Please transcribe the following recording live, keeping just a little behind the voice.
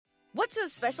What's so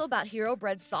special about Hero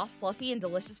Bread's soft, fluffy, and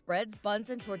delicious breads, buns,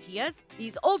 and tortillas?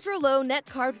 These ultra-low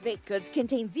net-carb baked goods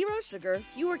contain zero sugar,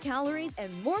 fewer calories,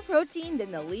 and more protein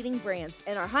than the leading brands,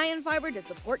 and are high in fiber to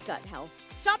support gut health.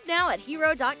 Shop now at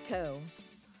Hero.co.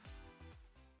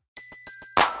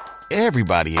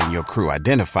 Everybody in your crew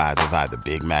identifies as either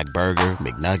Big Mac Burger,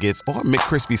 McNuggets, or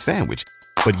McCrispy Sandwich.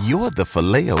 But you're the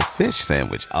Filet-O-Fish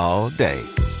Sandwich all day.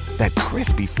 That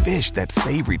crispy fish, that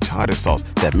savory tartar sauce,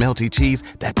 that melty cheese,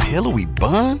 that pillowy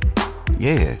bun.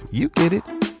 Yeah, you get it.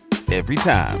 Every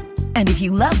time. And if you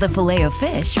love the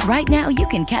Filet-O-Fish, right now you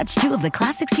can catch two of the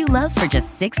classics you love for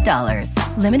just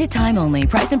 $6. Limited time only.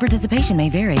 Price and participation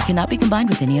may vary. Cannot be combined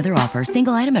with any other offer.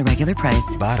 Single item at regular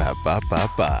price.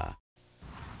 Ba-da-ba-ba-ba.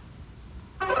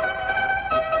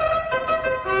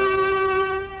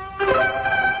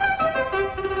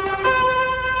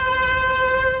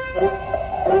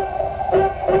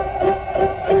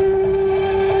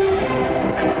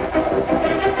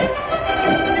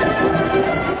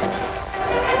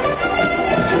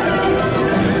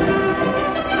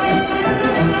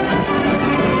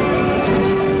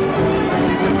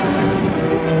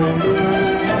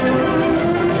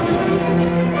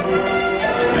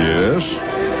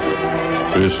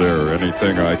 Is there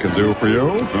anything I can do for you?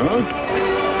 Huh?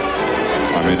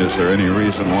 I mean, is there any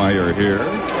reason why you're here?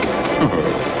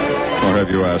 Or have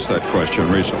you asked that question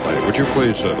recently? Would you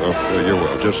please, you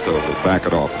will, just back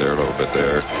it off there a little bit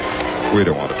there. We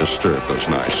don't want to disturb those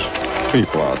nice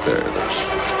people out there,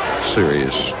 those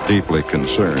serious, deeply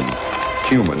concerned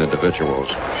human individuals,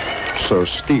 so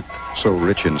steeped, so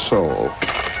rich in soul.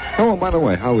 Oh, by the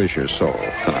way, how is your soul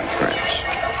tonight, friends?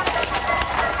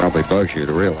 Probably bugs you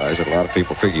to realize that a lot of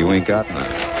people figure you ain't got none.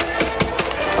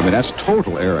 I mean, that's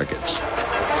total arrogance.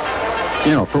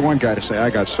 You know, for one guy to say, I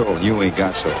got soul, and you ain't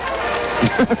got soul.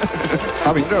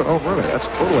 I mean, no, oh, really, that's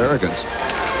total arrogance.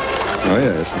 Oh,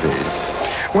 yes, indeed.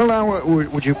 Well, now,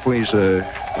 would you please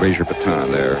raise your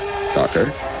baton there,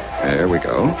 Doctor? There we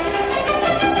go.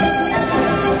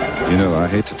 You know, I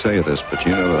hate to tell you this, but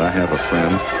you know that I have a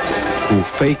friend who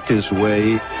faked his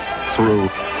way through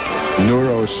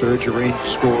neurosurgery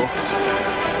school.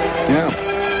 Yeah,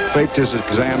 faked his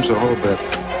exams a whole bit.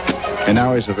 And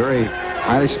now he's a very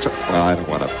highly successful... Well, I don't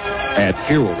want to add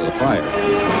fuel to the fire.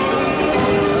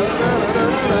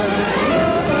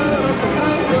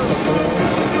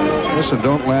 Listen,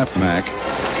 don't laugh, Mac.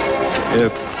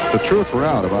 If the truth were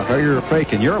out about how you're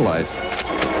faking your life,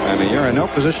 I mean, you're in no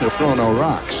position to throw no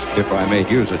rocks, if I may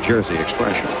use a Jersey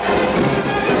expression.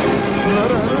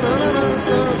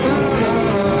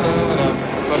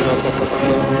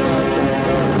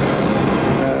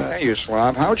 Hey, you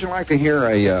slob, how would you like to hear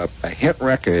a hit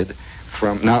record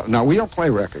from... Now, we don't play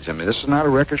records. I mean, this is not a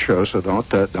record show, so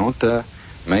don't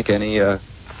make any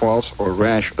false or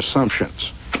rash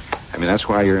assumptions. I mean, that's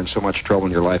why you're in so much trouble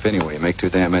in your life anyway. You make too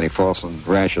damn many false and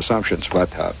rash assumptions. But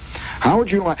how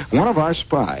would you like... One of our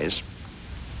spies,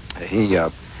 he is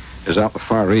out in the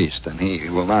Far East, and he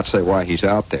will not say why he's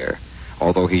out there,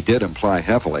 although he did imply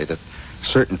heavily that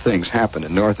certain things happened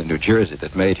in northern New Jersey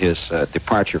that made his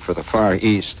departure for the Far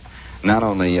East not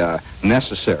only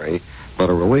necessary, but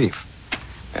a relief.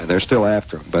 And they're still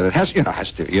after him. But it has to,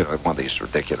 one of these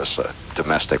ridiculous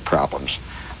domestic problems.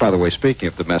 By the way, speaking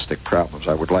of domestic problems,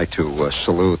 I would like to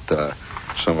salute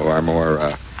some of our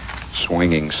more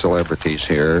swinging celebrities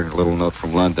here. A little note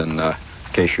from London, in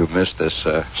case you missed this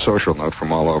social note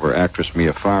from all over. Actress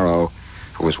Mia Farrow,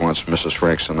 who was once Mrs.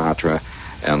 Frank Sinatra,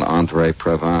 and Andre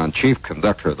Previn, chief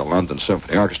conductor of the London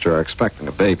Symphony Orchestra, are expecting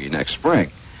a baby next spring.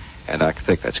 And I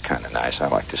think that's kind of nice. I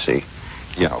like to see,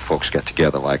 folks get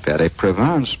together like that. A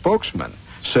Previn spokesman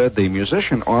said the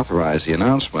musician authorized the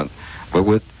announcement, but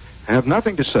would have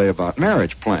nothing to say about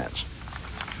marriage plans.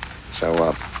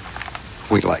 So,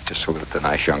 we'd like to salute the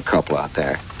nice young couple out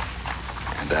there.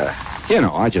 And,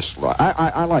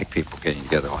 I like people getting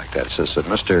together like that. It says that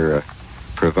Mr.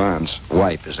 Previn's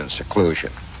wife is in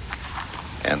seclusion.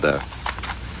 And,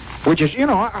 which is,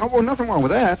 well, nothing wrong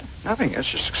with that. Nothing. It's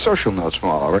just social notes from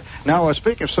all over. Now,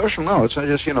 speaking of social notes, I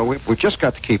just, we've just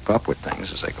got to keep up with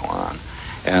things as they go on.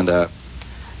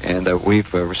 And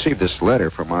we've received this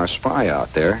letter from our spy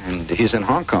out there, and he's in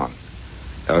Hong Kong.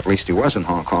 At least he was in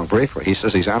Hong Kong briefly. He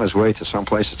says he's on his way to some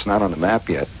place that's not on the map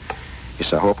yet. He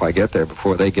said, I hope I get there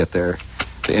before they get there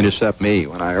to intercept me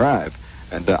when I arrive.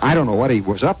 And I don't know what he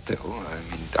was up to. I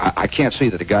mean, I can't see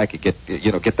that a guy could get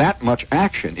that much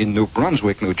action in New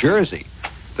Brunswick, New Jersey,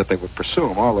 that they would pursue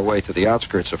him all the way to the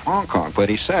outskirts of Hong Kong. But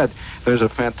he said there's a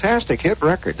fantastic hit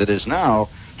record that is now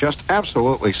just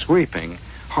absolutely sweeping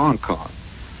Hong Kong.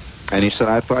 And he said,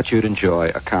 I thought you'd enjoy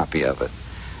a copy of it.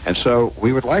 And so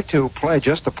we would like to play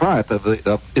just a part of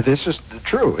this is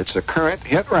true. It's a current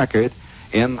hit record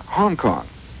in Hong Kong.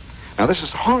 Now, this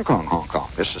is Hong Kong.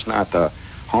 This is not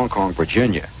Hong Kong,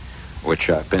 Virginia, which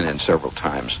I've been in several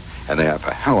times. And they have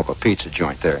a hell of a pizza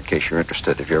joint there, in case you're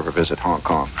interested, if you ever visit Hong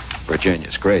Kong, Virginia.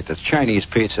 It's great. It's Chinese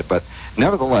pizza. But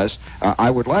nevertheless, I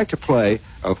would like to play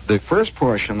the first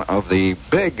portion of the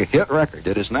big hit record.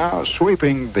 It is now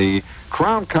sweeping the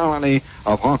Crown Colony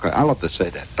of Hong Kong. I love to say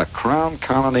that. The Crown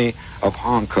Colony of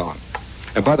Hong Kong.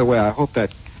 And by the way, I hope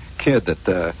that kid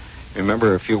that,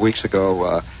 remember a few weeks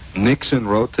ago, Nixon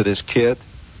wrote to this kid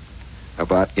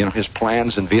about, his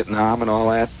plans in Vietnam and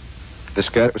all that. This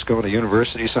guy that was going to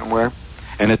university somewhere.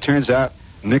 And it turns out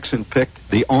Nixon picked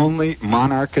the only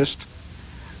monarchist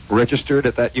registered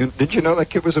at that. Did you know that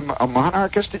kid was a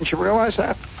monarchist? Didn't you realize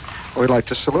that? We'd like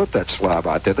to salute that slob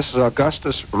out there. This is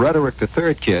Augustus Rhetoric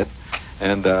III kid.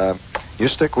 And you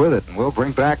stick with it, and we'll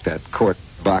bring back that Court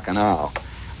Bacchanal,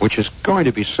 which is going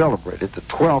to be celebrated the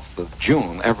 12th of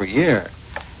June every year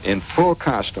in full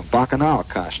costume, Bacchanal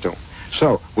costume.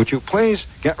 So, would you please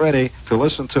get ready to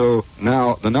listen to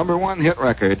now the number one hit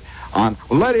record on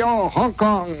Radio Hong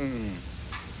Kong.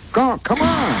 Come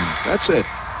on. That's it.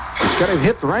 It's got it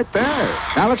hit right there.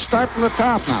 Now let's start from the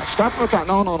top now. Start from the top.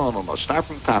 No. Start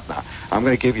from the top now. I'm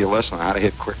going to give you a lesson on how to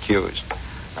hit quick cues.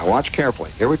 Now watch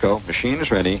carefully. Here we go. Machine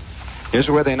is ready. Here's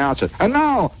the way they announce it. And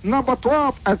now, number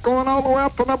 12, and going all the way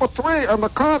up to number 3, and the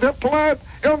current hit played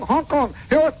in Hong Kong.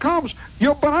 Here it comes.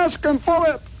 You've been asking for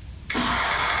it.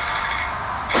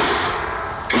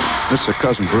 This is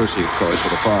Cousin Brucey, of course,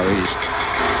 of the Far East.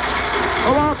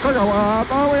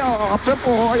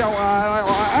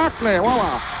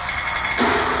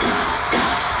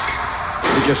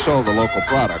 He just sold the local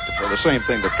product for the same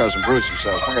thing that Cousin Brucey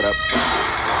sells. Bring it up.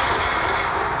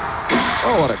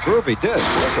 Oh, what a groovy disc.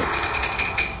 Listen.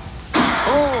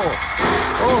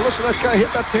 Oh, listen to that guy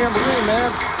hit that tambourine,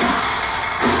 man.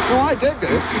 Oh, I dig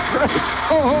this. It's great.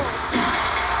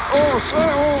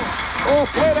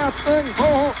 Play that thing.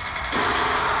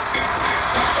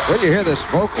 When you hear this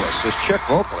vocalist, this chick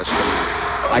vocalist,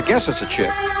 I guess it's a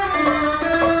chick.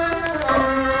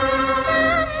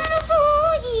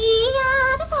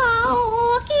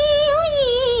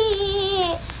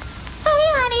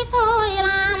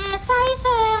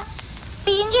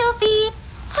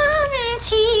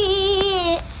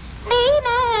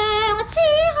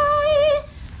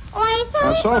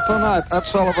 And so tonight, Ed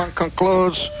Sullivan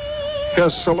concludes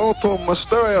his salute to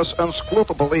mysterious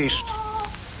inscrutable East.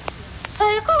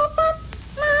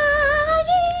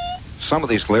 Some of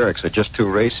these lyrics are just too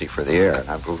racy for the air,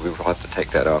 and we'll have to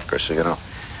take that off, because,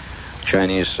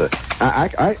 Chinese...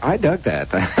 I dug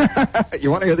that.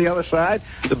 You want to hear the other side?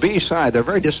 The B side, they're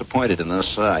very disappointed in this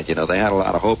side. They had a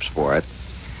lot of hopes for it.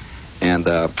 And,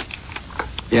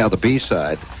 the B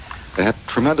side, they had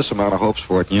a tremendous amount of hopes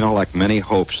for it. Like many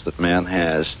hopes that man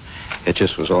has, it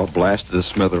just was all blasted to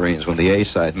smithereens when the A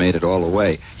side made it all the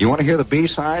way. You want to hear the B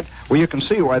side? Well, you can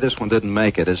see why this one didn't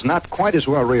make it. It's not quite as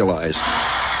well realized.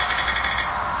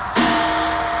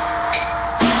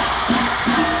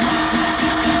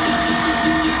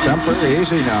 Temper,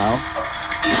 easy now.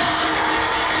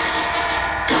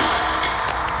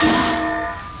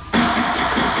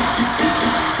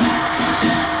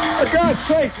 For God's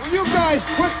sakes, will you guys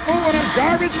quit moving them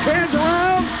garbage cans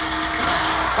around?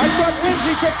 I thought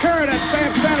Lindsay took care of that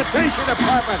damn sanitation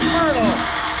department. Myrtle.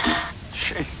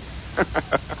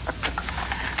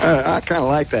 I kind of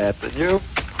like that, didn't you?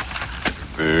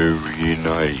 Very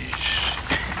nice.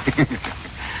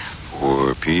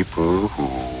 For people who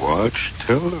watch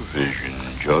television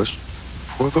just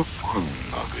for the fun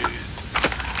of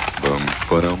it.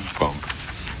 Bum-ba-dum-bum.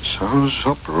 Sounds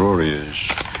uproarious.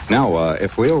 Now,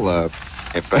 if we'll...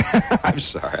 I'm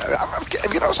sorry.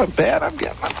 I'm so bad. I'm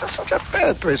just such a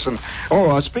bad person.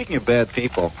 Oh, speaking of bad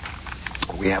people,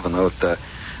 we have a note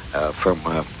from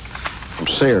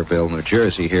Sayreville, New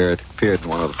Jersey here. It appeared in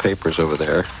one of the papers over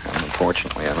there. And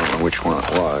unfortunately, I don't know which one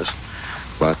it was.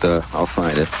 But I'll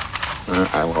find it.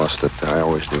 I lost it. I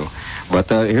always do. But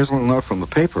here's a little note from the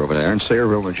paper over there in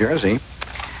Sayreville, New Jersey.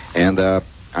 And I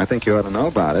think you ought to know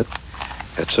about it.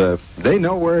 It's they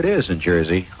know where it is in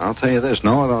Jersey. I'll tell you this.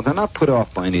 No, they're not put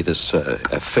off by any of this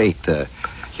fate,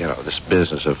 this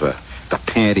business of the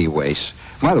panty waist.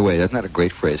 By the way, that's not a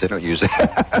great phrase. They don't use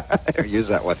that. They don't use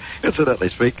that one. Incidentally,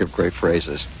 speaking of great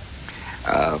phrases,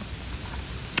 I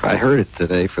heard it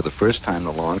today for the first time in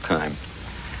a long time.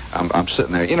 I'm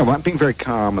sitting there, I'm being very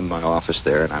calm in my office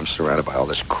there, and I'm surrounded by all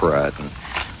this crud and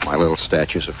my little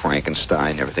statues of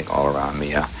Frankenstein and everything all around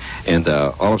me. And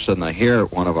all of a sudden I hear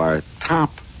one of our top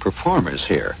performers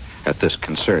here at this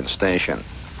concerned station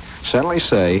suddenly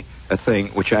say, a thing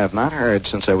which I have not heard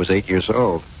since I was 8 years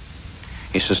old.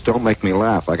 He says, don't make me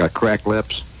laugh. I got cracked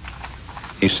lips.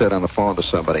 He said on the phone to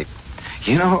somebody,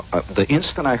 you know, the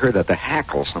instant I heard that, the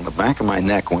hackles on the back of my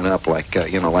neck went up like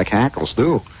hackles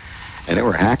do. And they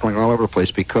were hackling all over the place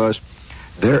because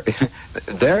there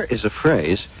is a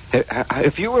phrase.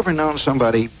 Have you ever known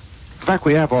somebody, in fact,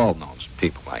 we have all known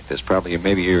people like this, probably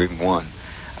maybe you're even one,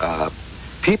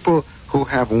 people who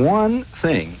have one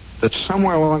thing that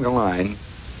somewhere along the line,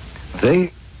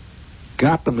 they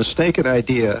got the mistaken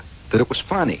idea that it was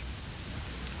funny.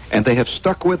 And they have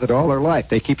stuck with it all their life.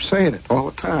 They keep saying it all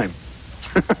the time.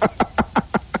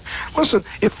 Listen,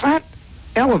 if that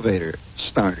elevator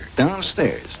starter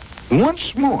downstairs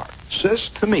once more says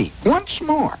to me, once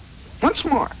more,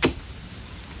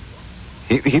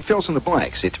 he fills in the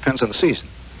blanks. It depends on the season.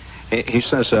 He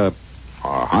says,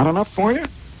 hot enough for you?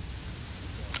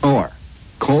 Or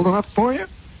cold enough for you?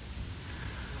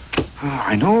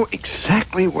 I know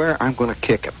exactly where I'm going to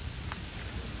kick him.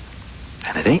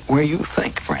 And it ain't where you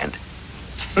think, friend.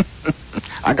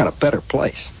 I got a better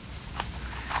place.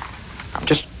 I'm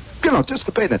just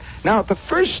debating it. Now, the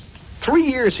first 3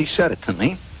 years he said it to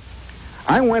me,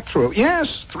 I went through,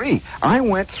 yes, 3. I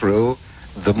went through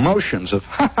the motions of,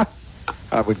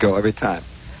 I would go every time.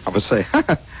 I would say,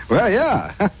 well,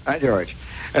 yeah, hi, George.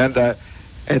 And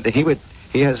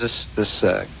he has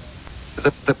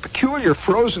the peculiar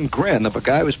frozen grin of a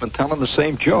guy who's been telling the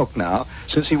same joke now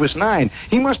since he was 9.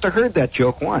 He must have heard that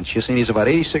joke once. You see, he's about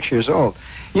 86 years old.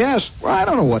 Yes, well, I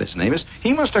don't know what his name is.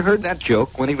 He must have heard that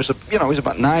joke when he was, he was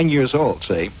about 9 years old,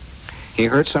 see. He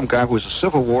heard some guy who was a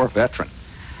Civil War veteran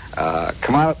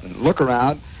come out and look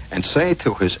around and say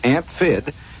to his Aunt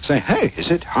Fid, say, hey,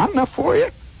 is it hot enough for you?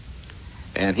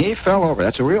 And he fell over.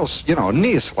 That's a real,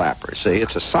 knee slapper, see.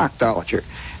 It's a sockdolager.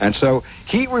 And so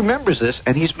he remembers this,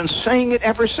 and he's been saying it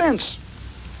ever since.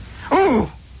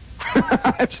 Oh!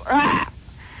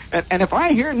 And if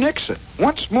I hear Nixon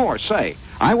once more say,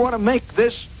 I want to make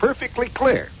this perfectly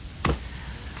clear.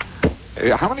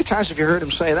 How many times have you heard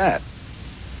him say that?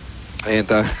 And,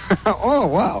 oh,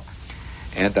 wow.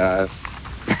 And,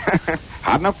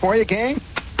 hot enough for you, gang?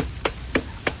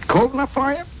 Cold enough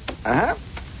for you? Uh-huh.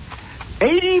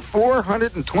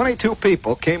 8,422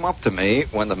 people came up to me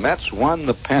when the Mets won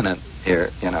the pennant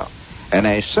here, and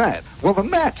they said, well, the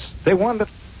Mets, they won the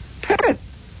pennant.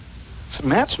 It's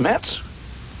Mets? Mets,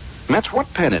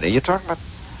 what pennant? Are you talking about?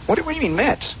 What do you mean,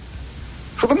 Mets?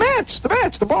 For the Mets,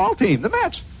 the ball team, the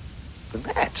Mets. The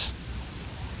Mets?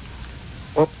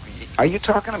 Well, are you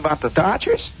talking about the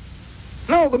Dodgers?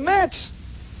 No, the Mets.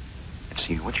 And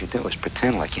see, what you do is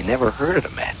pretend like you never heard of the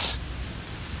Mets.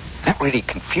 That really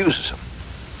confuses them.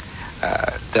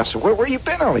 They'll say, where you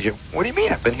been all these? What do you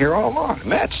mean? I've been here all along. The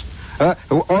Mets.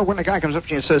 Or when the guy comes up to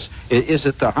you and says, is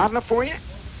it hot enough for you?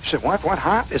 You say, what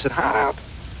hot? Is it hot out?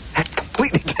 That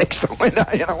completely takes the wind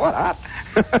out. You know what, hot?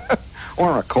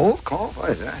 Or a cold?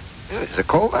 What is that? Is it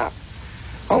cold out?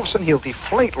 All of a sudden he'll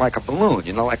deflate like a balloon,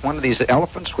 like one of these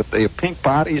elephants with the pink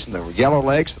bodies and the yellow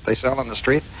legs that they sell on the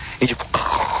street. He just,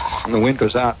 and the wind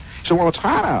goes out. So, well, it's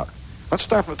hot out. Let's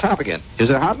start from the top again. Is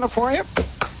it hot enough for you?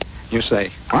 You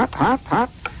say, hot?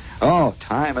 Oh,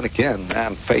 time and again,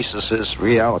 man faces his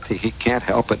reality. He can't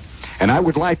help it. And I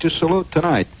would like to salute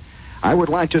tonight. I would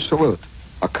like to salute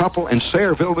a couple in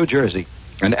Sayreville, New Jersey,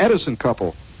 an Edison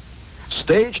couple,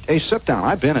 staged a sit-down.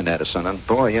 I've been in Edison, and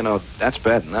boy, that's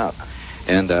bad enough.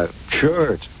 And,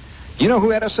 sure, you know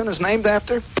who Edison is named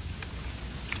after?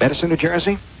 Edison, New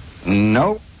Jersey?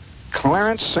 No,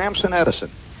 Clarence Sampson Edison,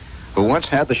 who once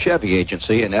had the Chevy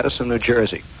agency in Edison, New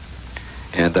Jersey.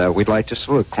 And we'd like to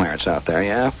salute Clarence out there,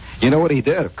 yeah? You know what he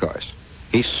did, of course?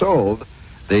 He sold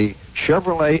the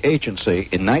Chevrolet agency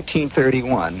in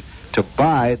 1931 to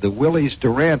buy the Willys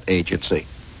Durant agency.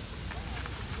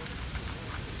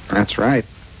 That's right.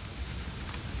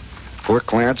 Poor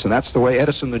Clarence, and that's the way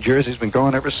Edison, New Jersey's been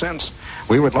going ever since.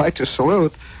 We would like to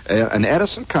salute an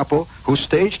Edison couple who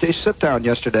staged a sit-down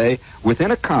yesterday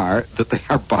within a car that they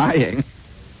are buying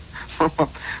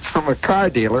from a car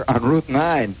dealer on Route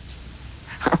 9.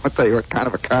 I'll tell you what kind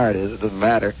of a car it is. It doesn't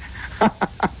matter.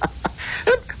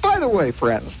 By the way,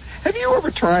 friends, have you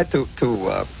ever tried to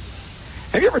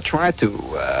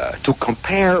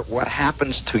compare what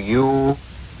happens to you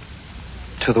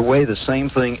to the way the same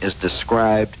thing is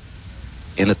described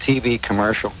in a TV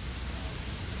commercial?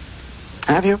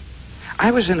 Have you?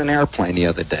 I was in an airplane the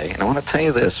other day, and I want to tell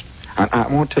you this. I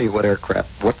won't tell you what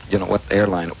aircraft, what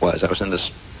airline it was. I was in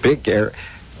this big air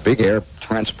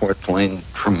transport plane,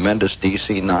 tremendous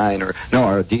DC-9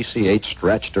 or a DC-8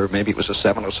 stretched, or maybe it was a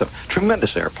 707.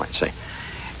 Tremendous airplane, see.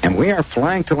 And we are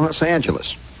flying to Los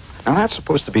Angeles. Now, that's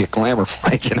supposed to be a glamour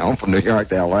flight, from New York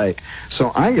to L.A.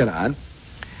 So I get on,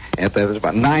 and there was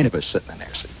about 9 of us sitting in there,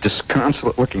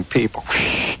 disconsolate-looking people.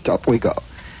 Up we go.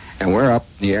 And we're up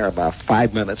in the air about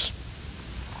 5 minutes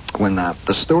when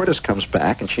the stewardess comes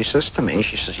back, and she says to me,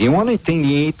 you want anything to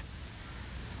eat?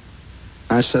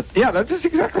 I said, yeah, that's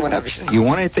exactly what happened. She said, you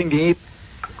want anything to eat?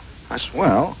 I said,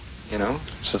 well,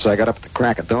 since I got up at the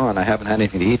crack of dawn, I haven't had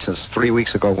anything to eat since 3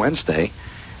 weeks ago Wednesday.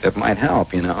 It might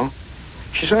help, She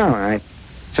said, all right.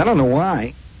 I said, I don't know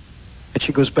why. And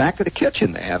she goes back to the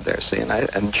kitchen they have there, see,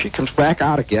 and she comes back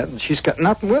out again, and she's got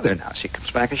nothing with her now. She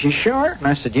comes back, and she's sure? And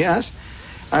I said, yes.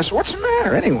 I said, what's the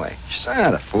matter anyway? She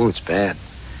said, the food's bad.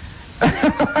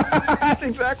 That's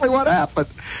exactly what happened.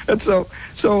 And so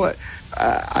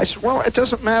I said, well, it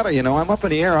doesn't matter, I'm up in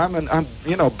the air. I'm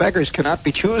beggars cannot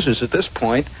be choosers at this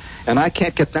point, and I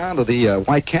can't get down to the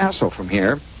White Castle from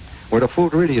here, where the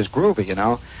food really is groovy,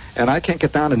 and I can't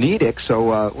get down to Nedick,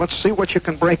 so let's see what you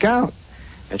can break out.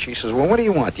 And she says, well, what do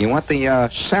you want? Do you want the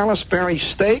Salisbury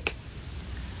steak?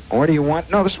 Or do you want...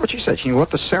 No, this is what she said. You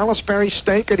want the Salisbury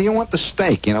steak, or do you want the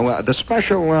steak? The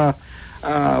special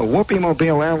Whoopi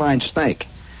Mobile Airlines steak.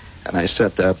 And I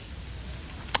said, well,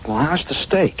 how's the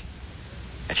steak?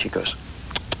 And she goes...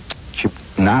 She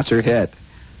nods her head.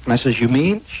 And I says, you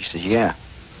mean? She says, yeah.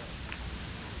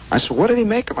 I said, what did he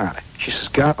make about it? She says,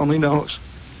 God only knows.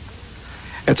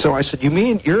 And so I said, you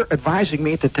mean you're advising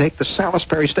me to take the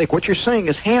Salisbury steak? What you're saying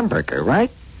is hamburger, right?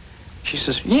 She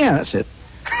says, yeah, that's it.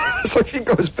 So she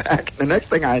goes back. The next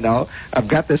thing I know, I've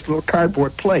got this little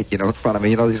cardboard plate, in front of me.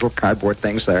 These little cardboard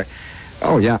things there.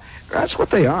 Oh, yeah. That's what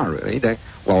they are, really.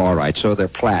 Well, all right, so they're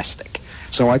plastic.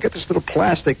 So I get this little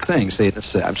plastic thing. See,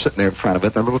 I'm sitting there in front of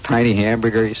it. The little tiny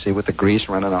hamburger, you see, with the grease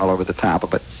running all over the top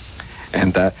of it.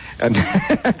 And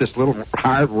this little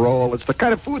hard roll. It's the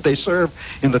kind of food they serve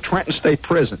in the Trenton State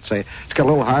Prison. Say, it's got a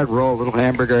little hard roll, a little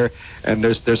hamburger, and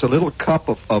there's a little cup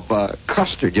of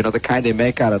custard. The kind they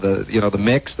make out of the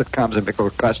mix that comes in a little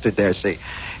custard there. See,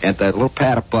 and that little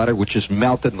pat of butter which is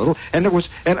melted and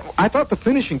I thought the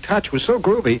finishing touch was so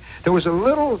groovy. There was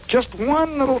just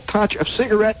one little touch of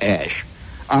cigarette ash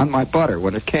on my butter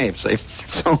when it came. See,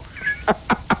 so.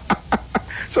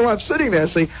 So I'm sitting there,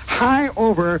 see, high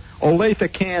over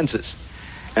Olathe, Kansas,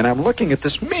 and I'm looking at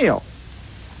this meal.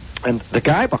 And the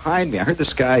guy behind me, I heard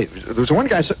this guy, there was one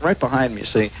guy sitting right behind me,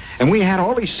 see, and we had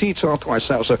all these seats all to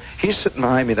ourselves. So he's sitting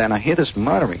behind me, then I hear this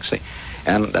muttering, see,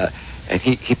 and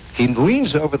he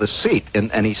leans over the seat,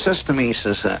 and he says to me, he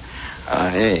says,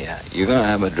 hey, you going to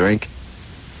have a drink?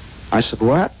 I said,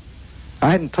 what? I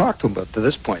hadn't talked to him up to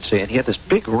this point, see, and he had this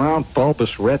big, round,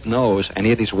 bulbous red nose, and he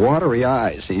had these watery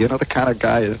eyes. The kind of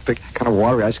guy, big, kind of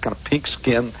watery eyes, kind of pink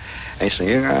skin. And he said,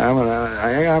 you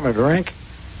have a drink?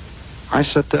 I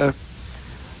said, there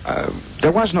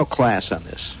was no class on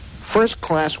this. First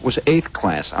class was 8th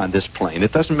class on this plane.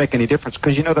 It doesn't make any difference,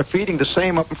 because, they're feeding the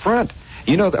same up in front.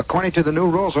 According to the new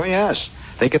rules, oh, yes,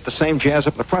 they get the same jazz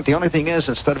up in the front. The only thing is,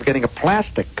 instead of getting a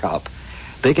plastic cup,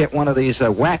 they get one of these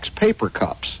wax paper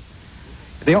cups.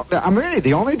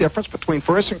 The only difference between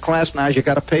first and class now is you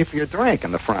got to pay for your drink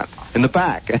in the front, in the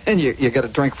back, and you get a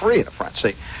drink free in the front.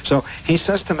 See, so he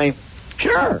says to me,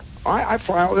 "Sure, I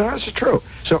fly. That's true."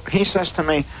 So he says to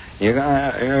me, "You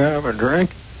gonna have a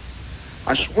drink?"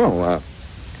 I said, "Well,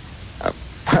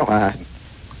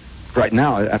 right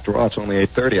now, after all, it's only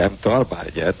 8:30. I haven't thought about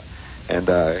it yet." And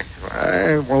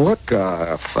well, look,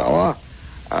 fella,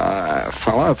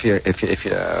 if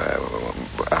you.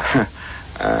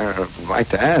 I'd like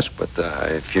to ask, but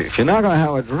if you're not going to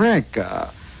have a drink,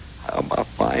 how about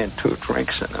buying 2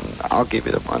 drinks, and then I'll give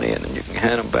you the money, and then you can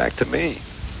hand them back to me.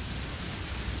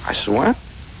 I said, what?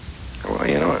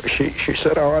 Well, she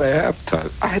said I ought to have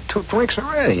I had 2 drinks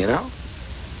already, and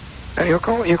you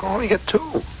can only get 2.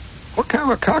 What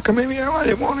kind of a cockamamie am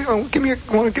I? Want to give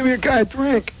me a guy a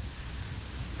drink?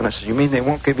 And I said, you mean they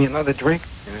won't give me another drink?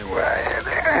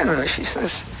 Well, she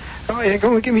says, oh, you're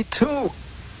going to give me 2.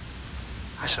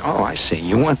 I said, oh, I see.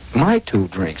 You want my 2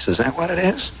 drinks. Is that what it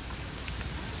is?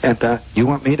 And you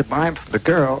want me to buy them from the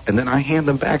girl, and then I hand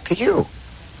them back to you.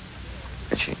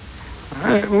 And she,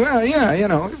 well, yeah,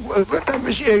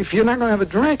 if you're not going to have a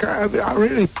drink, I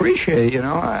really appreciate it,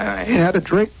 I ain't had a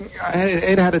drink. I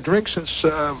ain't had a drink since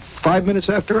 5 minutes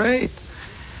after 8.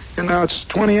 And now it's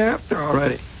 20 after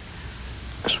already.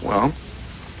 I said, well,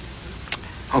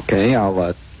 okay,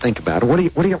 I'll think about it. What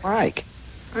do you like?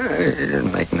 It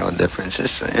doesn't make no difference.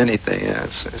 It's anything. We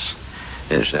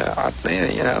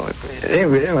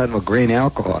don't have no green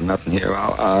alcohol, nothing here.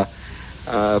 Well,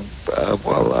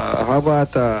 how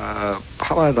about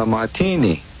a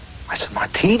martini? I said,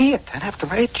 martini at 10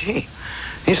 after 8? Gee,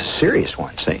 he's a serious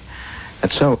one, see.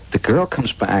 And so the girl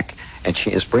comes back, and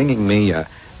she is bringing me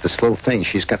this little thing.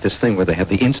 She's got this thing where they have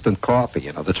the instant coffee,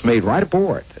 you know, that's made right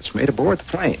aboard. It's made aboard the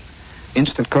plane.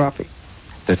 Instant coffee.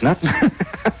 There's nothing.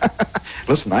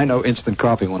 Listen, I know instant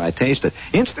coffee when I taste it.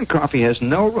 Instant coffee has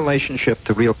no relationship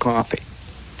to real coffee.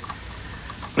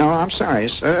 No, I'm sorry.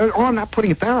 I'm not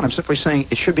putting it down. I'm simply saying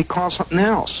it should be called something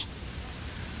else.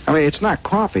 I mean, it's not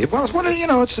coffee. Well, it's what, you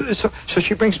know, so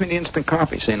she brings me the instant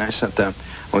coffee. See, and I said, well,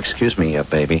 excuse me,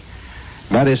 baby.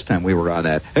 By this time, we were on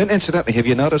that. And incidentally, have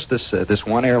you noticed this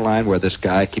one airline where this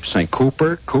guy keeps saying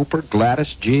Cooper,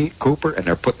 Gladys G, Cooper, and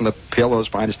they're putting the pillows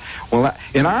behind us? Well,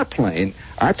 in our plane,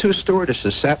 our two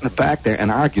stewardesses sat in the back there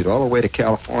and argued all the way to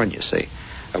California, see,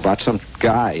 about some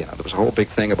guy. You know, there was a whole big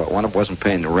thing about one of them wasn't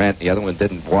paying the rent, the other one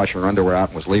didn't wash her underwear out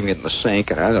and was leaving it in the sink,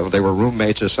 and I don't know, they were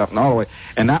roommates or something all the way.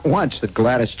 And not once did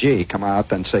Gladys G come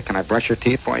out and say, "Can I brush your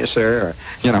teeth for you, sir?" Or,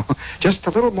 you know, just a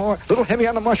little heavy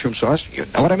on the mushroom sauce. You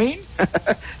know what I mean?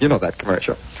 You know that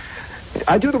commercial.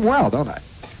 I do them well, don't I?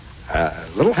 A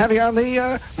little heavy on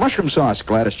the mushroom sauce,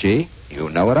 Gladys G. You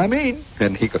know what I mean.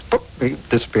 And he goes, boop, he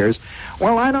disappears.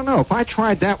 Well, I don't know. If I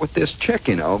tried that with this chick,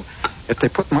 you know, if they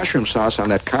put mushroom sauce on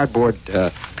that cardboard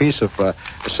piece of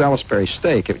Salisbury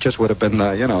steak, it just would have been,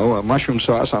 mushroom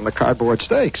sauce on the cardboard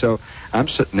steak. So I'm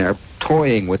sitting there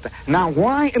toying with that. Now,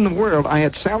 why in the world I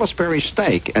had Salisbury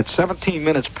steak at 17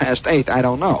 minutes past 8, I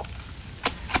don't know.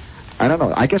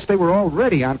 I guess they were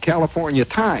already on California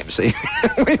time, see.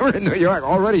 We were in New York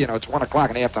already, you know, it's 1 o'clock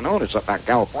in the afternoon or something in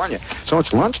California. So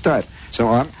it's lunchtime. So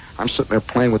I'm sitting there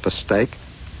playing with the steak.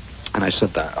 And I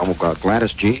said,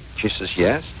 Gladys G? She says,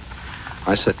 yes.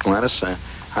 I said, Gladys,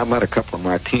 how about a couple of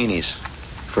martinis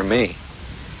for me?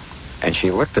 And she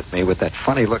looked at me with that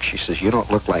funny look. She says, you don't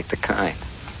look like the kind.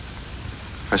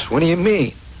 I said, what do you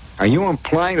mean? Are you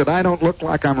implying that I don't look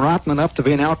like I'm rotten enough to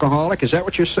be an alcoholic? Is that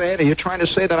what you're saying? Are you trying to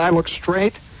say that I look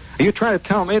straight? Are you trying to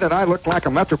tell me that I look like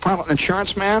a Metropolitan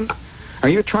Insurance man? Are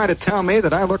you trying to tell me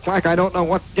that I look like I don't know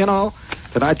what, you know,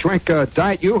 that I drink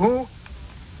Diet Yoo-Hoo?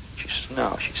 She says,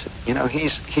 no. She said, you know,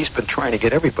 he's been trying to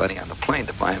get everybody on the plane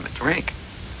to buy him a drink.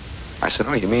 I said,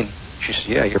 oh, you mean? She says,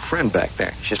 yeah, your friend back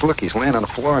there. She says, look, he's laying on the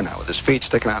floor now with his feet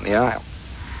sticking out in the aisle.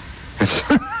 And so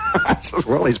I says,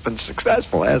 well, he's been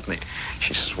successful, hasn't he?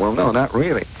 She says, well, no, not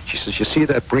really. She says, you see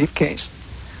that briefcase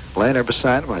laying there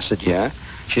beside him? I said, yeah.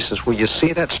 She says, well, you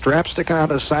see that strap sticking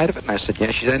out of the side of it? And I said, yeah.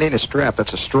 She said, it ain't a strap,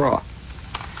 that's a straw.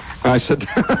 I said...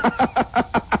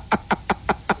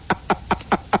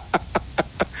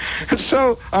 And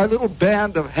so our little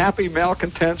band of happy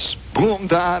malcontents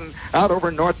boomed on out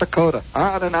over North Dakota,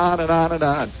 on and on and on and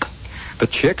on. The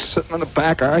chicks sitting in the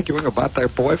back arguing about their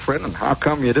boyfriend and how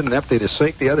come you didn't empty the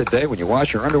sink the other day when you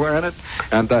wash your underwear in it,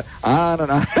 and on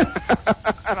and on.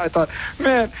 And I thought,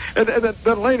 man, and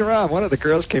then later on, one of the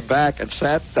girls came back and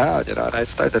sat down, you know, and I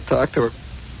started to talk to her,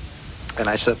 and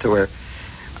I said to her,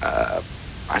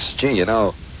 I said, gee, you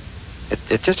know,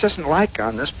 it just isn't like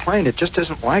on this plane. It just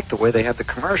isn't like the way they have the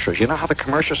commercials. You know how the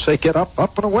commercials say, get up,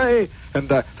 up and away. And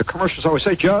the commercials always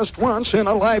say, just once in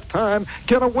a lifetime,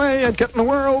 get away and get in the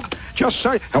world. Just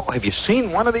say, oh, have you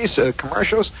seen one of these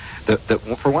commercials that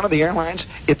for one of the airlines?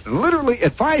 It literally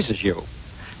advises you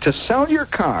to sell your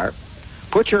car,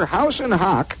 put your house in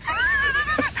hock,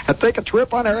 and take a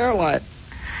trip on their airline.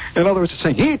 In other words, it's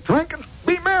saying, eat, drink, and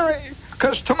be merry,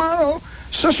 because tomorrow...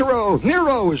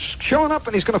 Nero is showing up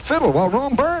and he's going to fiddle while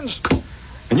Rome burns.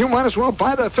 And you might as well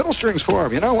buy the fiddle strings for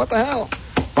him. You know, what the hell?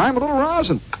 Buy him a little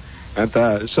rosin. And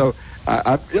so,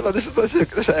 you know,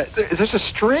 there's a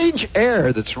strange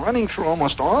air that's running through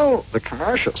almost all the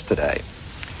commercials today.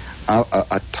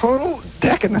 A total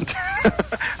decadent.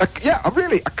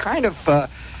 Really, a kind of,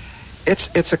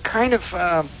 it's a kind of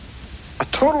a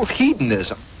total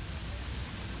hedonism.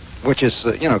 Which is,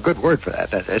 a good word for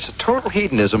that. It's a total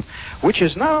hedonism, which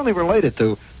is not only related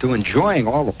to enjoying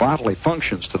all the bodily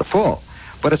functions to the full,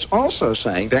 but it's also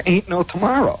saying there ain't no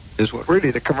tomorrow, is what really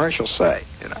the commercials say,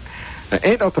 you know. There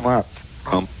ain't no tomorrow.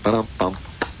 Bum, ba-dum, bum.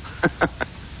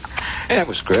 Yeah, it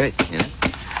was great, you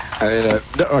know.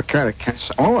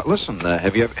 Listen,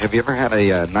 have you ever had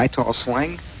a Nitol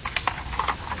sling?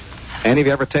 Any of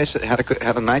you ever had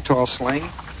a Nitol sling?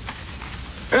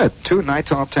 Yeah, 2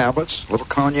 Nitol tablets, a little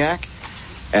cognac,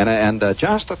 and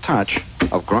just a touch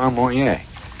of Grand Marnier.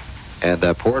 And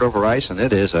pour it over ice, and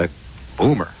it is a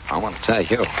boomer. I want to tell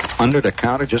you. Under the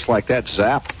counter, just like that,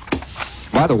 zap.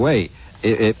 By the way,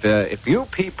 if you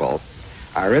people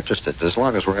are interested, as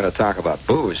long as we're going to talk about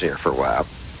booze here for a while,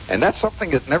 and that's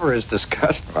something that never is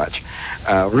discussed much,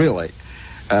 really.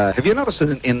 Have you noticed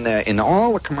that in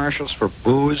all the commercials for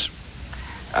booze,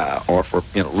 or for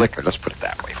liquor, let's put it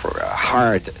that way, for a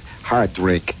hard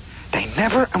drink, they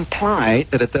never imply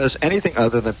that it does anything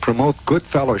other than promote good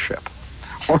fellowship.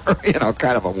 Or,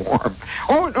 kind of a warm.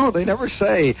 Oh, no, they never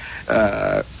say,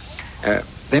 they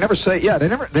never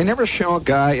show a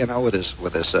guy,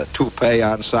 with his toupee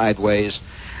on sideways,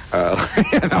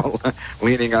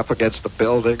 leaning up against the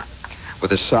building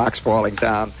with his socks falling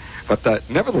down. But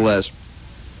nevertheless,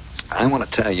 I want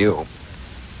to tell you,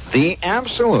 the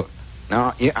absolute.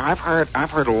 Now, I've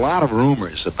heard a lot of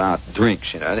rumors about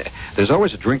drinks. There's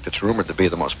always a drink that's rumored to be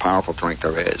the most powerful drink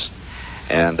there is,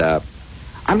 and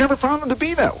I've never found them to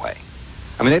be that way.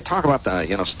 I mean, they talk about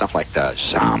stuff like the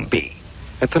zombie,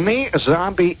 and to me, a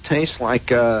zombie tastes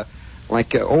like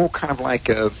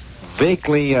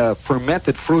vaguely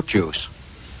fermented fruit juice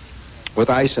with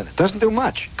ice in it. Doesn't do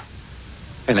much.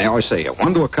 And they always say,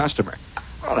 one to a customer.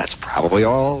 Well, that's probably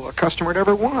all a customer would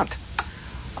ever want.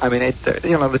 I mean,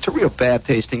 it's a real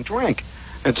bad-tasting drink.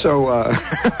 And so,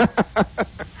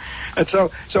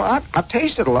 I've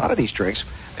tasted a lot of these drinks,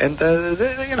 and,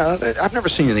 I've never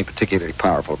seen anything particularly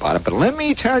powerful about it. But let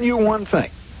me tell you one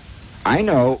thing. I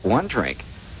know one drink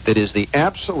that is the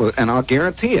absolute, and I'll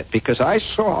guarantee it, because I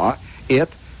saw it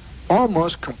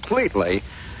almost completely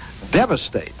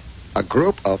devastate a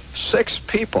group of 6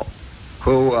 people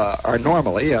who are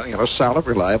normally, solid,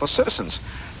 reliable citizens.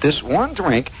 This one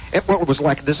drink, it was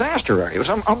like a disaster area. It was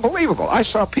unbelievable. I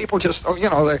saw people just,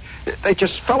 they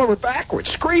just fell over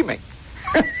backwards, screaming.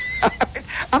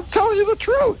 I'm telling you the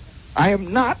truth. I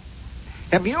am not.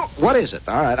 What is it?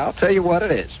 All right, I'll tell you what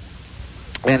it is.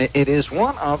 And it is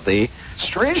one of the,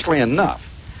 strangely enough,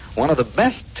 one of the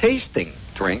best tasting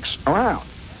drinks around.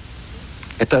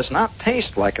 It does not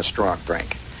taste like a strong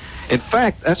drink. In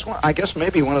fact, that's I guess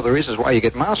maybe one of the reasons why you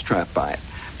get mousetrapped by it.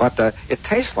 But it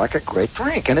tastes like a great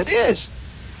drink, and it is.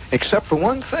 Except for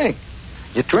one thing.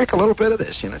 You drink a little bit of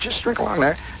this, just drink along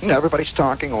there. Everybody's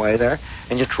talking away there,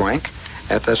 and you drink.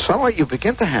 And suddenly you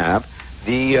begin to have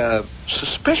the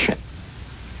suspicion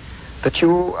that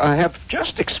you have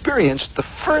just experienced the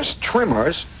first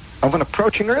tremors of an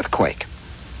approaching earthquake.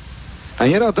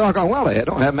 Now, doggone well, they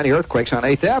don't have many earthquakes on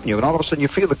 8th Avenue, and all of a sudden you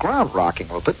feel the ground rocking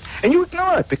a little bit, and you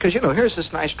ignore it, because, here's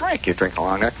this nice drink you're drinking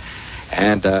along there.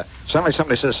 And suddenly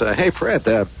somebody says, hey, Fred,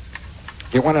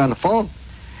 you want it on the phone?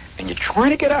 And you're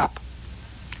trying to get up.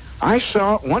 I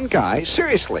saw one guy,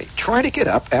 seriously, trying to get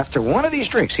up after one of these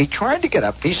drinks. He tried to get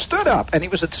up. He stood up, and he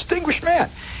was a distinguished man.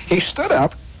 He stood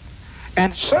up,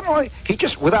 and suddenly he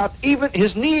just, without even,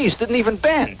 his knees didn't even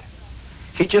bend.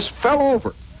 He just fell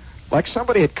over, like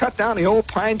somebody had cut down the old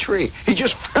pine tree. He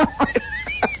just fell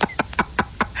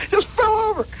just fell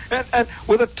over, and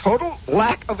with a total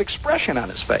lack of expression on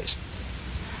his face.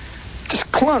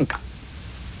 Just clunk.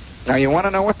 Now, you want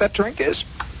to know what that drink is?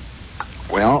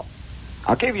 Well,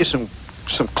 I'll give you some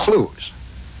clues.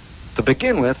 To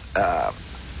begin with,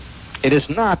 it is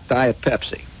not Diet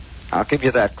Pepsi. I'll give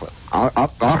you that clue. I'm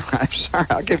sorry.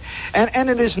 I'll give. And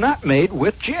it is not made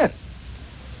with gin.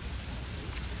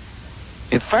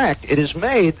 In fact, it is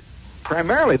made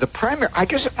primarily I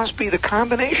guess it must be the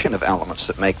combination of elements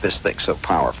that make this thing so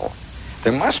powerful.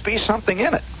 There must be something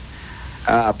in it,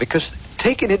 because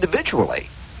taken individually,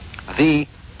 the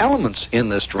elements in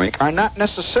this drink are not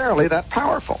necessarily that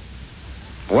powerful.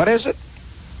 What is it?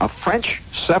 A French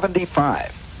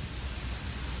 75.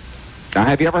 Now,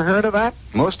 have you ever heard of that?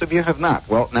 Most of you have not.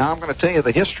 Well, now I'm going to tell you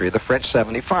the history of the French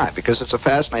 75, because it's a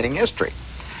fascinating history.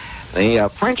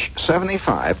 The French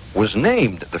 75 was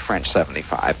named the French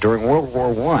 75 during World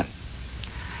War I,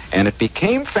 and it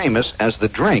became famous as the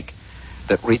drink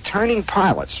that returning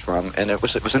pilots from, and it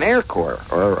was an Air Corps,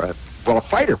 or a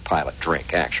fighter pilot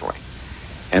drink, actually.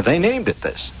 And they named it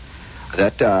this,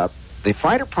 that the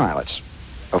fighter pilots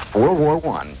of World War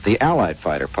I, the Allied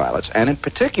fighter pilots, and in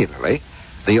particularly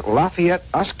the Lafayette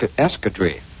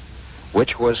Escadrille,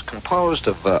 which was composed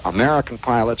of American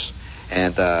pilots,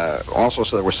 and also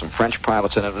so there were some French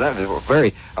pilots in it. It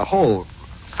was a whole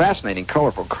fascinating,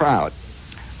 colorful crowd.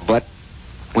 But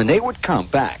when they would come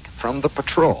back from the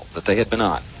patrol that they had been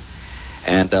on,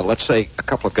 and let's say a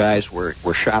couple of guys were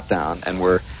shot down and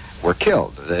were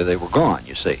killed, they were gone,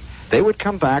 you see, they would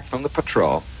come back from the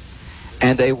patrol,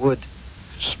 and they would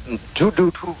do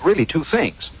two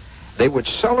things. They would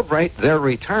celebrate their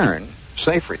return,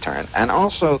 safe return, and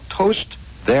also toast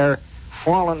their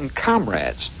fallen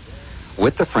comrades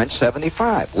with the French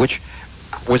 75, which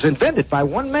was invented by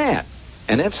one man.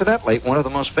 And incidentally, one of the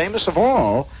most famous of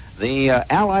all, the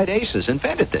Allied aces,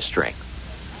 invented this drink.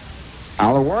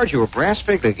 I'll award you a brass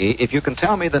figurine if you can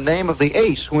tell me the name of the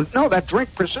ace who... No, that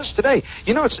drink persists today.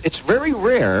 It's very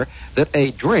rare that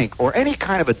a drink or any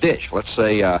kind of a dish, let's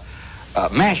say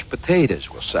mashed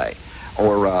potatoes, we'll say,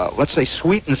 or let's say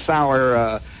sweet and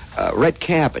sour red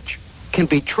cabbage, can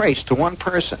be traced to one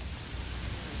person.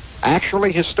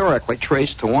 Actually, historically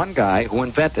traced to one guy who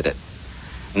invented it.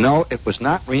 No, it was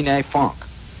not Rene Fonck.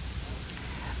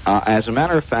 As a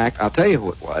matter of fact, I'll tell you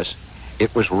who it was.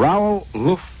 It was Raoul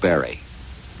Lufberry.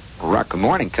 Good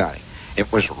morning, Connie.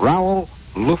 It was Raoul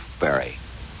Lufberry,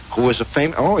 who was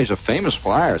he's a famous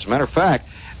flyer. As a matter of fact,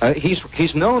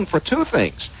 he's known for two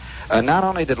things. Not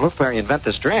only did Lufberry invent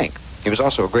this drink, he was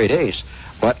also a great ace,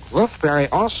 but Lufberry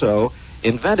also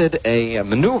invented a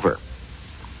maneuver,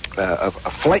 a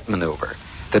flight maneuver,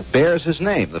 that bears his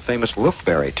name, the famous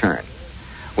Lufberry turn,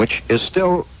 which is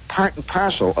still part and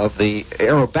parcel of the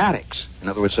aerobatics. In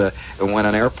other words, when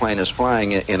an airplane is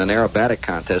flying in an aerobatic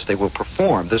contest, they will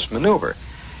perform this maneuver.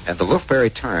 And the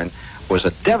Lufberry turn was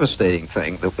a devastating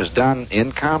thing that was done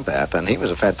in combat, and he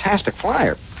was a fantastic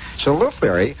flyer. So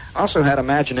Lufberry also had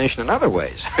imagination in other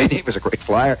ways. I mean, he was a great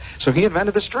flyer, so he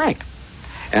invented this drink.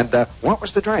 And what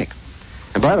was the drink?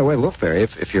 And by the way, Lufberry,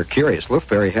 if you're curious,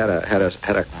 Lufberry had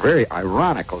a very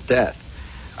ironical death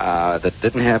that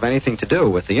didn't have anything to do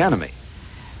with the enemy.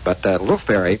 But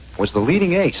Lufberry was the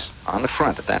leading ace on the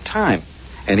front at that time,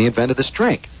 and he invented this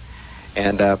drink.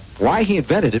 And why he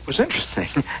invented it was interesting.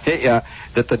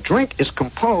 That the drink is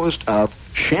composed of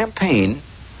champagne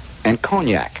and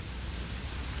cognac.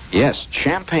 Yes,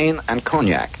 champagne and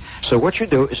cognac. So what you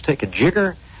do is take a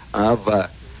jigger of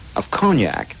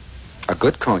cognac, a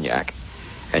good cognac,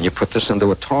 and you put this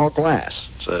into a tall glass.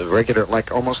 It's a regular,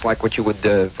 almost like what you would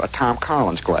a Tom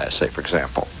Collins glass, say, for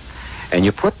example. And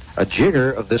you put a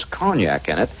jigger of this cognac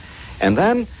in it, and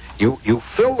then you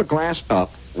fill the glass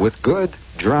up with good,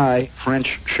 dry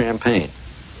French champagne.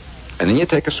 And then you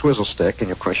take a swizzle stick, and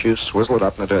of course you swizzle it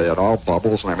up, and it all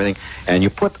bubbles and everything, and you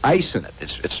put ice in it.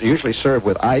 It's usually served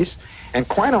with ice, and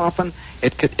quite often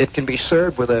it can be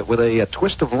served with a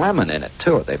twist of lemon in it,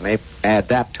 too. They may add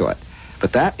that to it.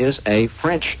 But that is a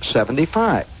French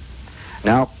 75.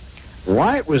 Now,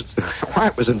 why it was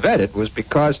invented was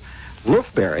because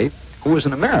Lufberry, who was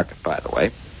an American, by the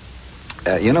way,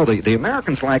 the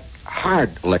Americans like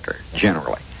hard liquor,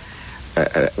 generally,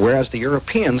 whereas the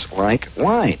Europeans like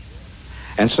wine.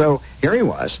 And so here he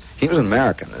was an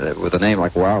American with a name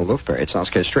like Raoul Lufberry. It sounds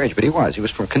kind of strange, but he was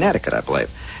from Connecticut, I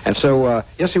believe. And so,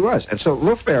 yes, he was. And so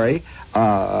Lufberry,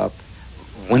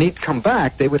 when he'd come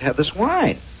back, they would have this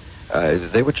wine.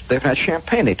 They've had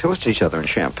champagne. They toast each other in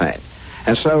champagne.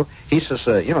 And so he says,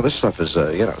 this stuff is,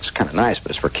 it's kind of nice,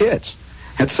 but it's for kids.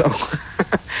 And so,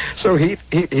 so he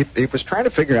was trying to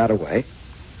figure out a way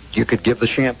you could give the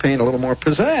champagne a little more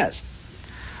pizzazz.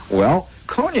 Well,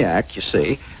 cognac, you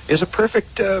see, is a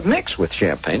perfect mix with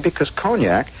champagne because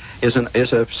cognac is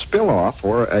a spill-off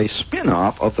or a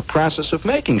spin-off of the process of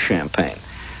making champagne.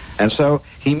 And so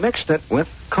he mixed it with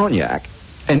cognac,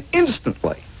 and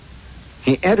instantly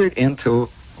he entered into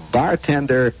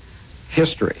bartender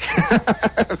history,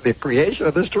 the creation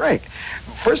of this drink.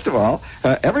 First of all,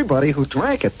 everybody who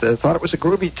drank it thought it was a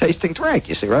groovy tasting drink.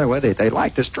 You see, right away they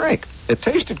liked this drink. It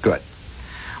tasted good.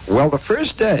 Well, the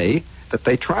first day that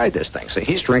they tried this thing, so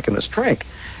he's drinking this drink,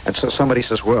 and so somebody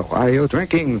says, well, are you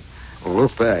drinking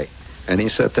Lufberry? And he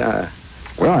said, well,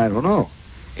 I don't know.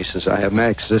 He says, I have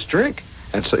mixed this drink.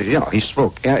 And so, he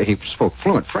spoke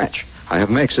fluent French. I have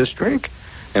mixed this drink.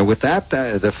 And with that,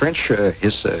 the French,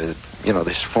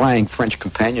 this flying French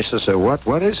companion says,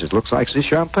 what is it? Looks like the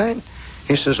champagne.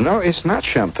 He says, no, it's not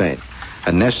champagne.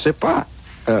 N'est-ce pas?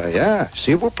 Yeah,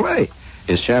 s'il vous plaît.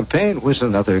 It's champagne with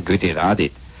another good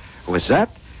ingredient. With that,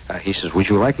 he says, would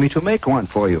you like me to make one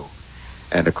for you?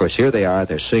 And, of course, here they are.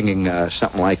 They're singing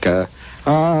something like,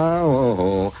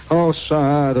 well, it's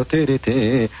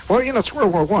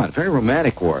World War I, very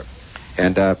romantic war.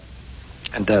 And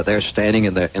they're standing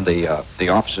in the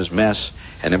officers' mess,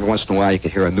 and every once in a while you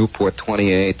could hear a Newport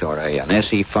 28 or an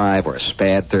SE5 or a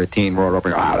Spad 13 roll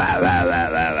over.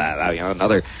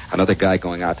 Another guy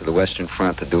going out to the Western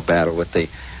Front to do battle with the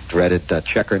dreaded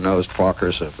checker-nosed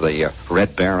Fokkers of the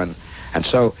Red Baron. And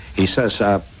so he says,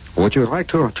 would you like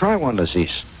to try one of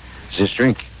this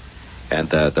drink? And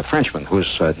the Frenchman,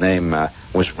 whose name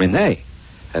was Rene,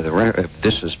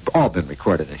 this has all been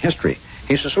recorded in history,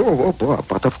 he says, oh,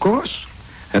 but of course.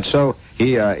 And so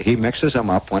he mixes them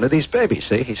up, one of these babies,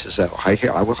 see? He says,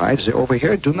 I will hide over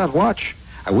here, do not watch.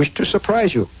 I wish to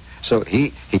surprise you. So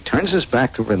he turns his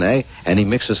back to Rene, and he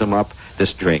mixes him up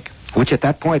this drink, which at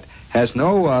that point has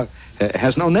no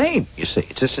name, you see.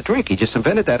 It's just a drink. He just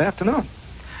invented that afternoon.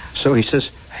 So he says,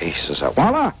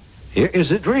 voila, here is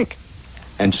the drink.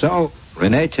 And so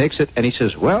Rene takes it, and he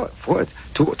says, well,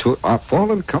 to our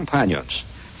fallen companions,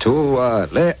 to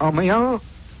les Arméens,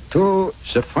 to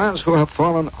the friends who have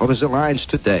fallen over the lines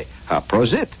today.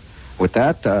 Prosit. With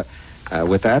that,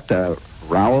 with that,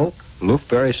 Raoul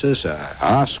Lufberry says,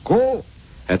 school.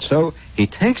 And so he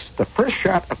takes the first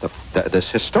shot of this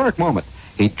historic moment.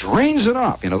 He drains it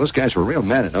off. Those guys were real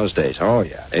men in those days. Oh,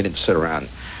 yeah. They didn't sit around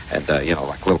and,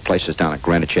 like little places down at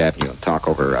Greenwich Avenue and talk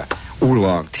over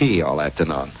oolong tea all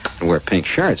afternoon and wear pink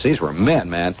shirts. These were men,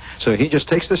 man. So he just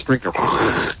takes this drink,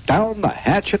 down the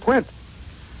hatch it went.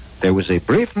 There was a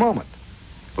brief moment.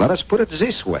 Let us put it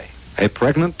this way. A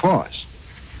pregnant pause.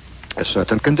 A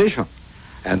certain condition.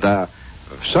 And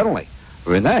suddenly,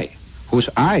 Rene, whose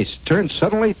eyes turned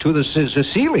suddenly to the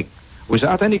ceiling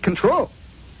without any control,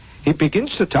 he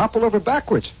begins to topple over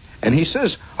backwards. And he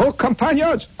says, "Oh,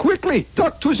 companions, quickly,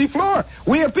 duck to the floor.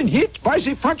 We have been hit by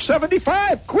the French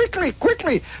 75. Quickly,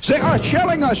 quickly. They are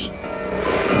shelling us."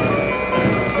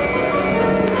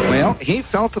 Well, he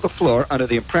fell to the floor under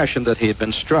the impression that he had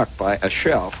been struck by a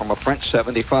shell from a French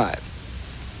 75,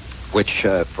 which,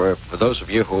 for those of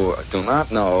you who do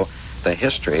not know the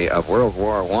history of World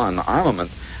War I armament,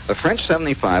 the French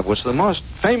 75 was the most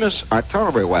famous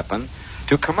artillery weapon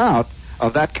to come out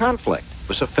of that conflict. It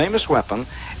was a famous weapon,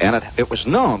 and it was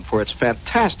known for its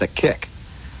fantastic kick.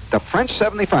 The French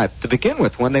 75, to begin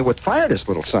with, when they would fire this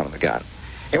little son of a gun,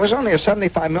 it was only a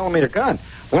 75-millimeter gun.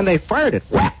 When they fired it,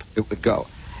 whap, it would go.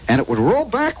 And it would roll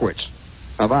backwards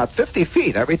about 50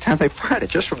 feet every time they fired it,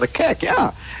 just from the kick,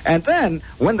 yeah. And then,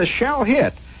 when the shell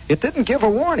hit, it didn't give a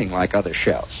warning like other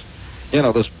shells.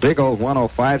 Those big old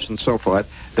 105s and so forth,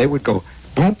 they would go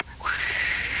boom,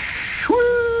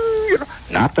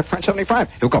 not the French 75.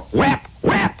 It would go whap,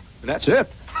 whap, and that's it.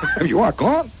 You are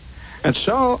gone. And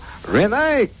so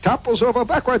Rene topples over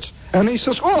backwards, and he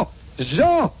says,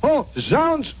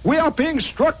 zounds, we are being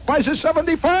struck by the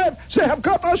 75. They have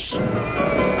got us.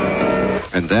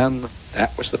 And then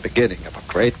that was the beginning of a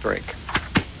great drink.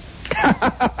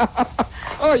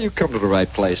 Oh, you come to the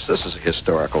right place. This is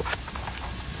historical.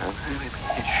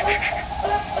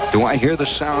 Do I hear the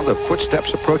sound of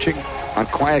footsteps approaching on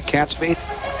quiet cat's feet?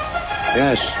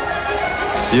 Yes.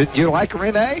 Did you like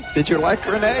Rene? Did you like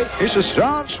Rene? He says,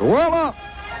 "Sounds voila!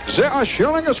 They are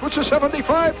shelling us with the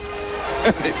 75."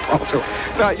 And they fall to.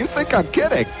 Now, you think I'm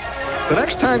kidding. The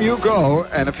next time you go,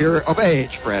 and if you're of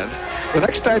age, friend, the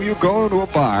next time you go to a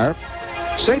bar,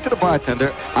 say to the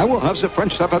bartender, "I will have the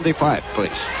French 75,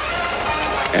 please."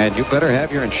 And you better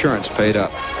have your insurance paid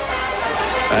up.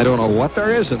 I don't know what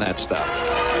there is in that stuff.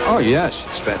 Oh, yes,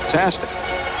 it's fantastic.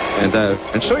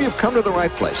 And so you've come to the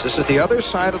right place. This is the other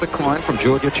side of the coin from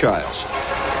Julia Childs.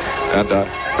 And,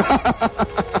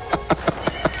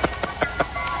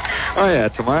 oh, yeah,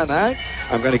 tomorrow night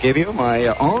I'm going to give you my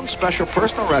own special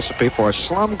personal recipe for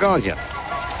slumgullion.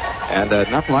 And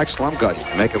nothing like slumgullion.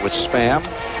 You make it with Spam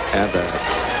and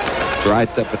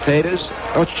dried potatoes.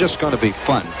 Oh, it's just going to be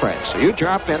fun, friends. So you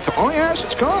drop into... Oh, yes,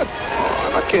 it's good. Oh,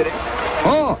 I'm not kidding.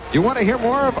 Oh, you want to hear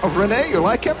more of Rene? You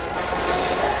like him?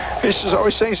 He's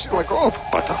always saying, like, "Oh,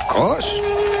 but of course."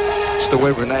 It's the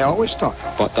way Rene always talks.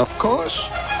 But of course.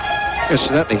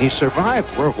 Incidentally, he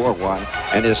survived World War I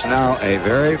and is now a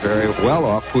very, very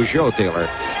well-off Peugeot dealer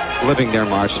living near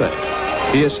Marseille.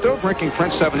 He is still drinking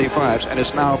French 75s and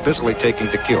is now busily taking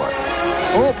the cure.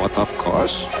 Oh, but of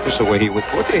course, is the way he would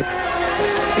put it.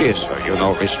 He is,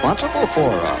 responsible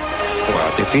for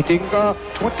defeating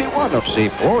 21 of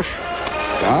the Boche.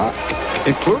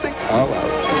 Including... Oh, well.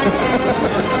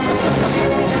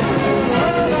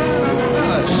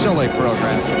 A silly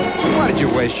program. Why did you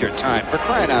waste your time? For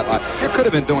crying out loud. You could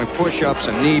have been doing push-ups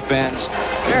and knee bends.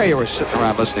 There you were sitting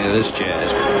around listening to this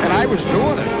jazz. And I was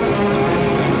doing it.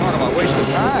 Talk about wasting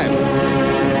time.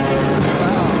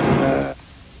 Well...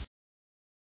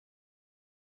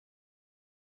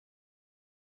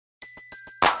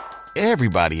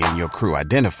 Everybody in your crew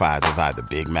identifies as either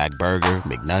Big Mac Burger,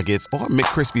 McNuggets, or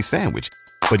McCrispy Sandwich.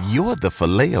 But you're the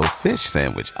Filet-O-Fish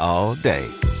Sandwich all day.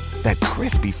 That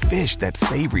crispy fish, that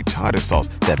savory tartar sauce,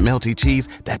 that melty cheese,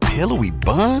 that pillowy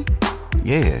bun.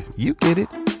 Yeah, you get it.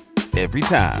 Every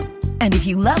time. And if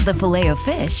you love the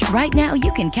Filet-O-Fish, right now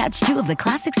you can catch 2 of the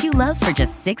classics you love for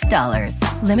just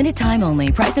 $6. Limited time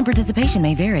only. Price and participation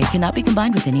may vary. Cannot be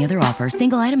combined with any other offer.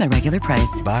 Single item at regular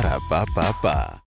price. Ba-da-ba-ba-ba.